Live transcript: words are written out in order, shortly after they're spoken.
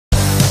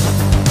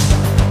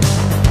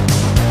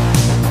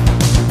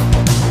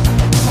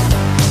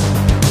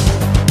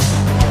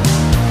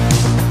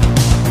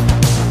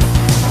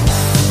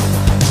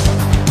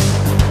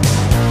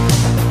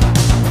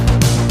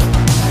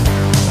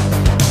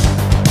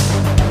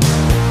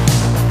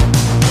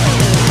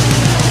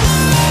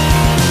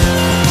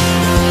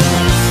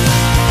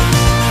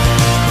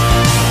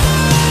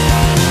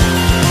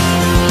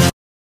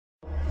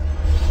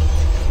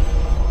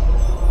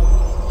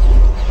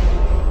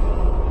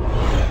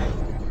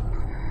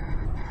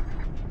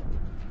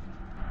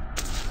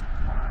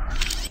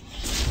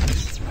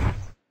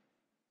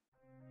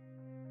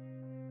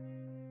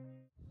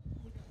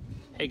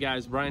Hey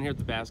guys, Brian here at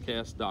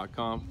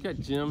thebasscast.com. Got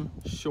Jim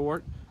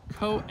Short,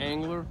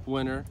 co-angler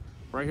winner,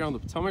 right here on the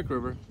Potomac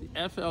River, the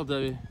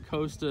FLW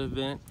Costa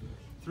event.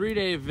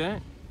 3-day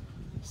event,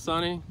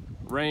 sunny,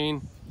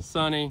 rain,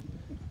 sunny.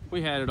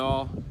 We had it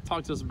all.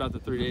 Talk to us about the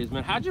 3 days,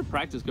 man. How'd your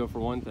practice go, for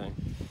one thing?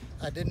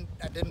 I didn't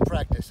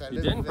practice.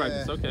 You didn't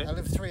practice, okay. I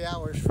live 3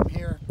 hours from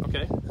here.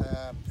 Okay.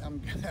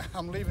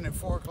 I'm leaving at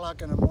 4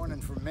 o'clock in the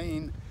morning from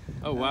Maine.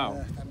 Oh,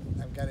 wow.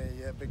 I've got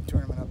a big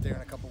tournament up there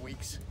in a couple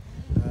weeks.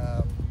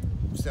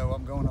 So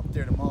I'm going up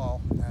there tomorrow,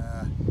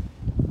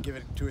 give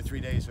it 2 or 3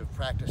 days of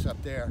practice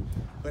up there.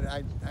 But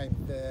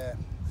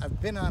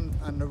I've been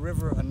on the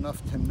river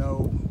enough to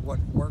know what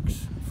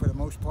works for the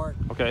most part.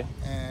 Okay.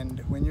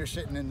 And when you're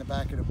sitting in the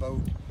back of the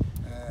boat,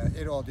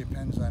 it all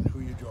depends on who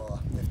you draw.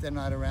 If they're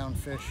not around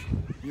fish,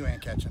 you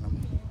ain't catching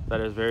them. That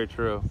is very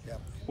true.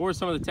 Yep. What were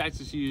some of the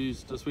tactics you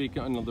used this week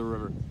on the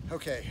river?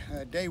 Okay,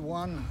 day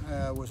one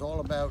was all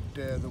about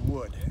the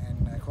wood,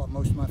 and I caught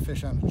most of my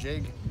fish on the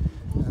jig.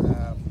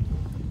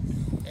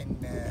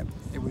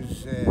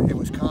 It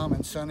was calm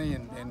and sunny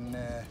and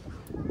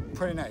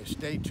pretty nice.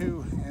 Day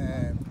two,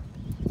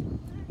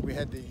 we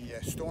had the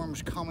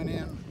storms coming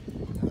in.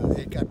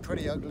 It got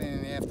pretty ugly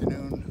in the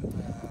afternoon,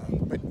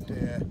 but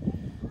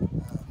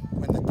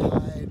when the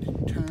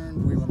tide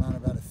turned, we went on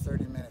about a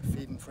 30-minute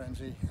feeding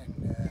frenzy,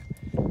 and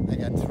I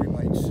got 3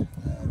 bites.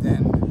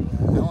 Then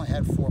I only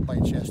had 4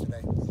 bites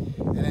yesterday,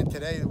 and then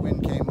today the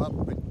wind came up,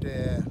 but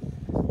the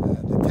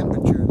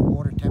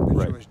water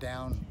temperature was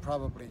down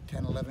probably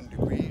 10-11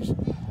 degrees,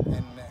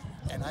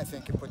 and I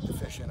think it put the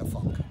fish in a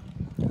funk.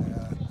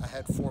 I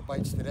had 4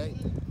 bites today,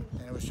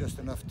 and it was just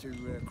enough to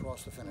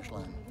cross the finish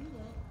line.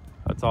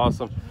 That's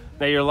awesome.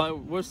 Now,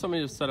 what's some of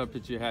your setup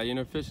that you had? You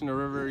know, fishing the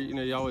river, you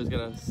know, you always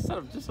got to set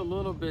up just a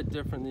little bit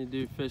different than you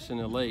do fishing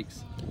the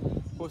lakes.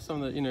 What's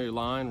some of the, you know, your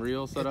line,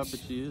 reel setup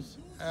that you use?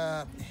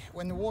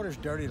 When the water's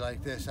dirty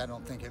like this, I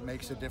don't think it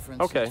makes a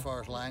difference as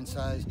far as line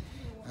size.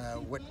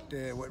 What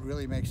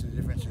really makes the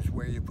difference is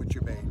where you put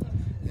your bait.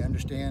 You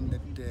understand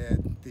that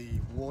the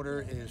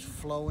water is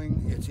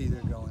flowing. It's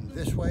either going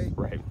this way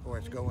or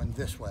it's going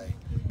this way.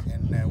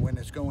 And when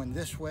it's going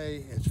this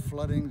way, it's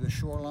flooding the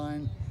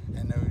shoreline,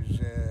 and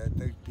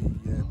the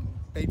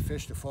bait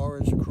fish, the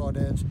forwards, the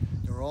crawdads,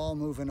 they're all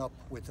moving up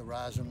with the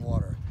rising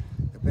water.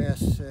 The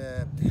bass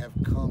have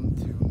come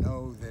to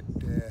know that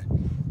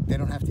they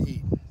don't have to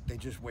eat. They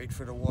just wait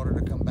for the water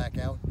to come back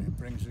out, and it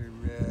brings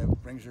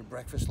their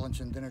breakfast, lunch,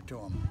 and dinner to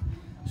them.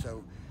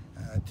 So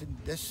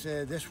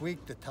this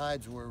week the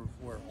tides were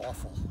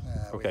awful.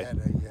 We had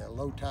a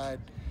low tide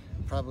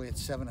probably at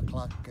 7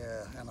 o'clock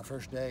on the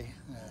first day,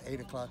 8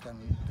 o'clock on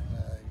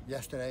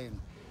yesterday, and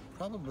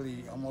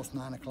probably almost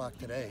 9 o'clock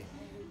today.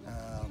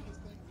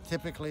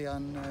 Typically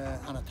on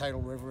a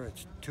tidal river,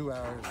 it's 2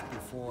 hours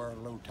before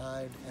low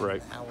tide and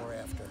an hour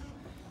after.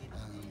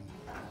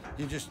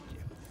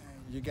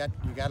 You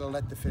got to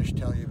let the fish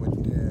tell you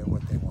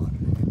what they want,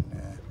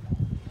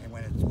 and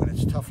when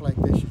it's tough like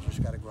this, you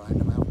just got to grind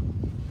them out.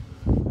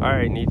 All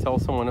right, and you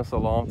told someone this a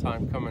long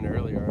time coming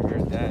earlier. I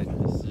heard that.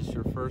 Is this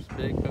your first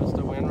big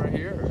Costa win right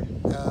here?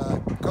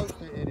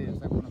 Costa, it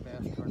is. I won a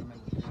bass tournament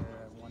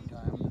one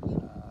time.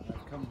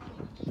 I've come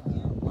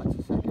lots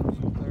of seconds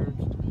and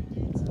thirds.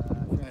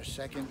 I finished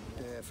second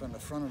from the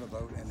front of the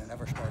boat in an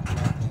Everstart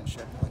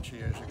championship a bunch of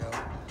years ago.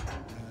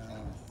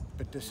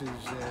 But this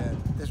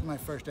is my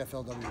first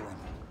FLW win.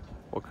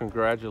 Well,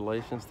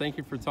 congratulations. Thank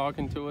you for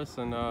talking to us,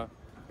 and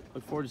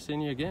look forward to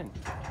seeing you again.